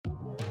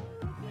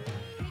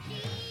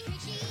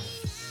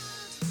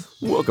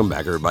Welcome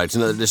back, everybody, to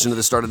another edition of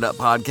the Started Up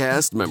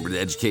Podcast, member of the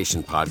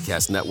Education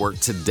Podcast Network.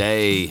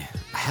 Today,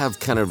 I have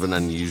kind of an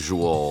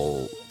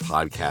unusual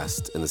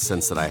podcast in the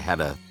sense that I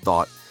had a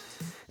thought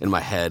in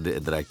my head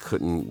that I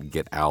couldn't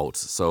get out.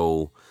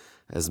 So,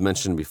 as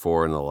mentioned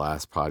before in the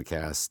last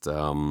podcast,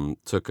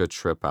 took a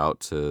trip out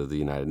to the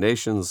United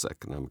Nations,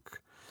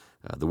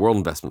 the World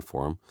Investment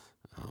Forum,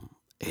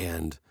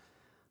 and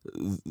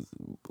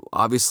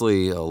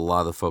obviously a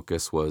lot of the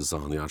focus was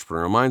on the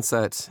entrepreneurial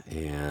mindset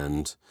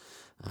and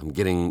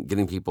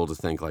getting people to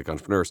think like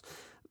entrepreneurs.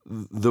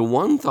 The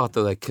one thought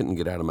that I couldn't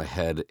get out of my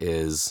head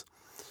is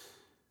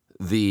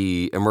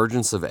the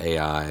emergence of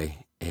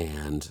AI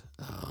and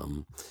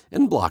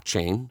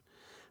blockchain.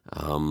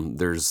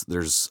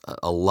 There's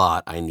a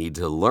lot I need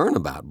to learn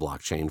about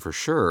blockchain for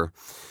sure,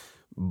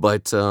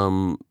 but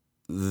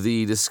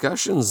the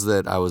discussions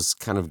that I was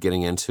kind of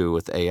getting into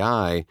with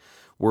AI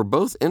were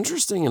both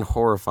interesting and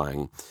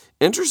horrifying.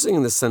 Interesting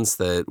in the sense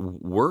that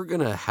we're going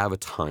to have a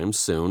time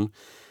soon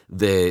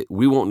that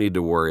we won't need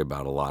to worry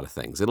about a lot of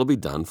things. It'll be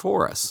done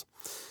for us.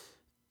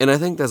 And I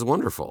think that's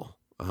wonderful.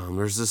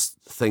 There's just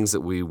things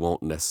that we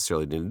won't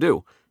necessarily need to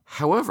do.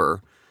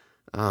 However,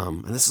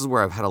 and this is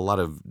where I've had a lot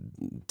of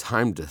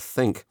time to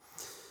think,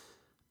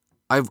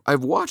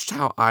 I've watched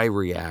how I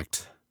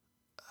react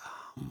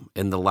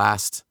in the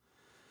last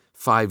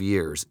 5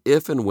 years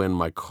if and when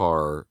my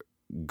car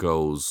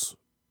goes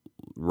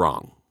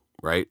wrong,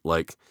 right?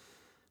 Like,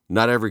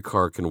 not every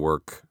car can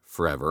work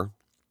forever.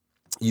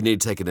 You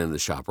need to take it into the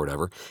shop or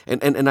whatever.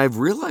 And I've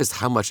realized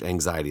how much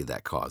anxiety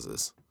that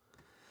causes.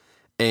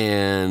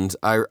 And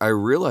I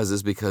realize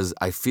this because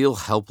I feel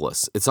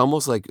helpless. It's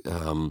almost like,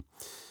 the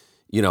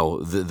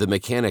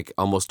mechanic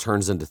almost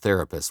turns into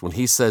therapist when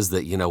he says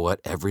that, you know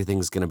what,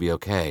 everything's going to be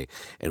okay.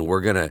 And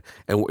we're going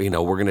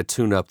to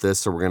tune up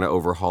this or we're going to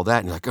overhaul that.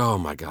 And you're like, oh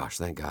my gosh,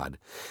 thank God.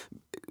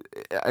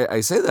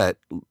 I say that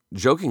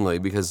jokingly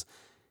because,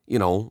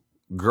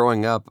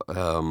 growing up,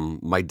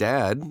 my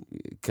dad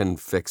can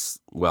fix,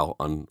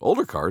 on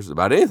older cars,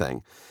 about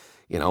anything.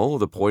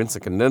 The points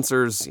and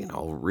condensers,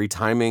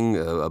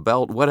 retiming a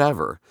belt,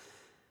 whatever.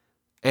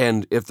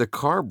 And if the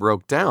car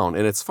broke down,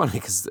 and it's funny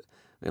because,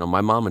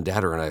 my mom and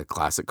dad are in a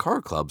classic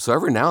car club. So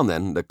every now and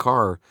then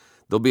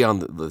they'll be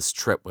on this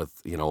trip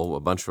with, a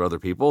bunch of other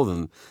people.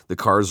 Then the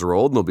cars are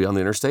old and they'll be on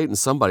the interstate and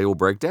somebody will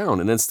break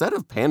down. And instead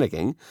of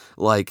panicking,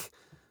 like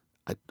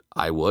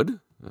I would,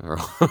 or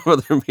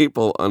other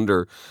people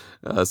under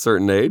a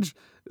certain age,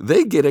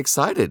 they get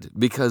excited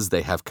because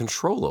they have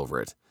control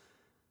over it.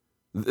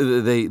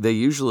 They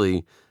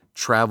usually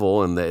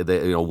travel, and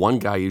they one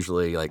guy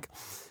usually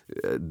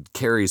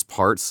carries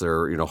parts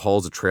or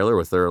hauls a trailer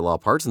with their law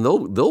parts, and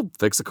they'll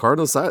fix a car on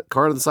the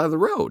side of the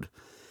road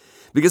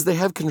because they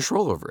have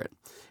control over it.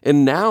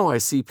 And now I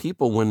see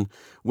people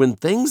when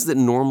things that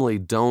normally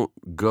don't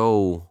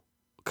go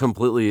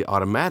completely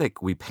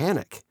automatic, we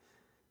panic.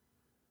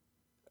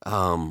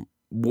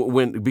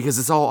 Because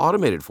it's all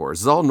automated for us.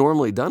 It's all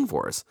normally done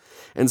for us.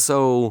 And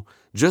so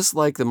just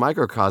like the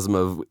microcosm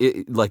of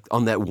it, like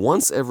on that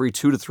once every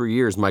 2 to 3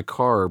 years, my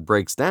car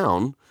breaks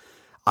down,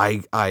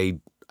 I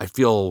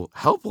feel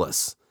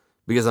helpless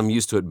because I'm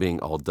used to it being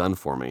all done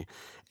for me.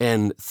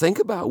 And think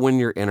about when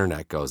your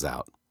internet goes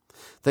out.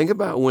 Think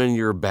about when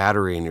your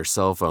battery in your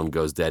cell phone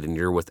goes dead and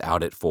you're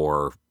without it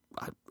for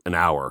an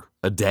hour,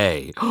 a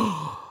day,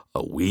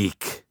 a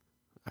week.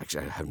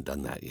 Actually, I haven't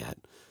done that yet.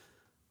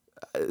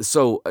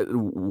 So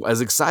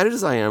as excited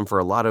as I am for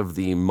a lot of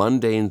the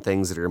mundane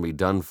things that are going to be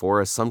done for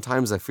us,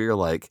 sometimes I feel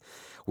like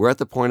we're at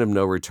the point of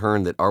no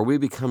return. That are we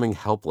becoming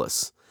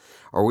helpless?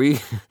 Are we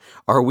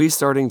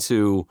starting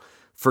to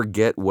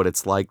forget what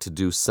it's like to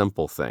do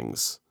simple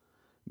things?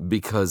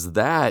 Because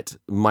that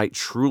might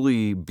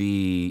truly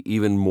be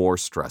even more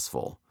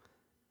stressful.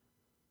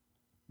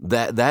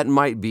 That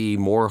might be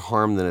more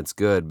harm than it's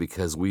good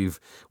because we've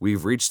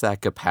reached that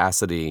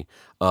capacity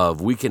of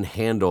we can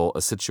handle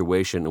a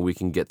situation and we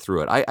can get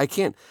through it. I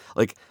can't,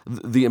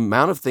 the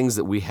amount of things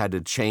that we had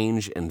to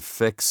change and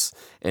fix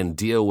and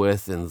deal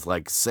with in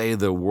say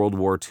the World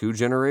War II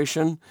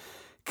generation.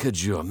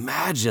 Could you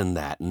imagine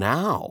that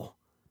now?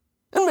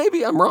 And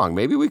maybe I'm wrong.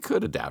 Maybe we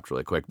could adapt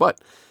really quick. But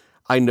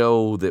I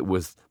know that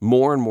with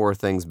more and more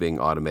things being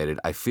automated,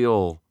 I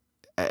feel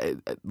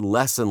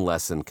less and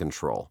less in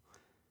control.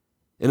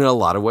 And in a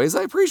lot of ways,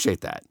 I appreciate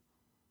that.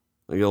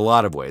 In a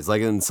lot of ways.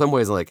 In some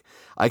ways,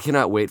 I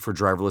cannot wait for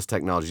driverless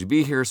technology to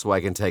be here so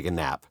I can take a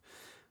nap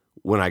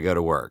when I go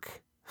to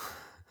work.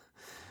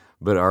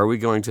 But are we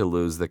going to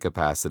lose the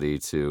capacity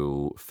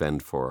to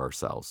fend for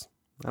ourselves?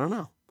 I don't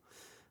know.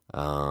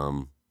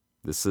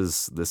 This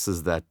is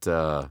that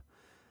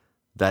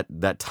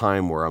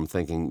time where I'm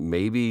thinking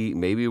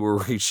maybe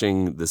we're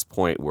reaching this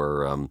point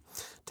where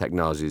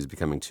technology is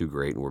becoming too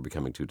great and we're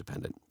becoming too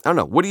dependent. I don't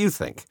know. What do you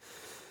think?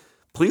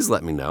 Please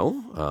let me know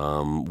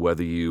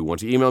whether you want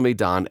to email me,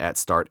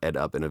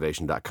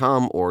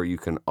 don@startedupinnovation.com, or you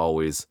can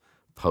always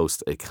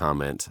post a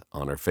comment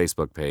on our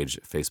Facebook page,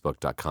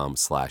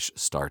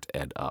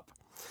 facebook.com/startedup.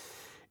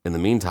 In the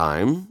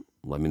meantime,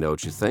 Let me know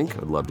what you think.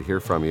 I'd love to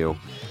hear from you.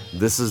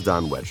 This is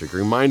Don Wedrick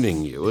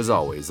reminding you, as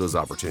always, those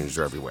opportunities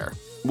are everywhere.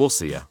 We'll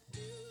see ya.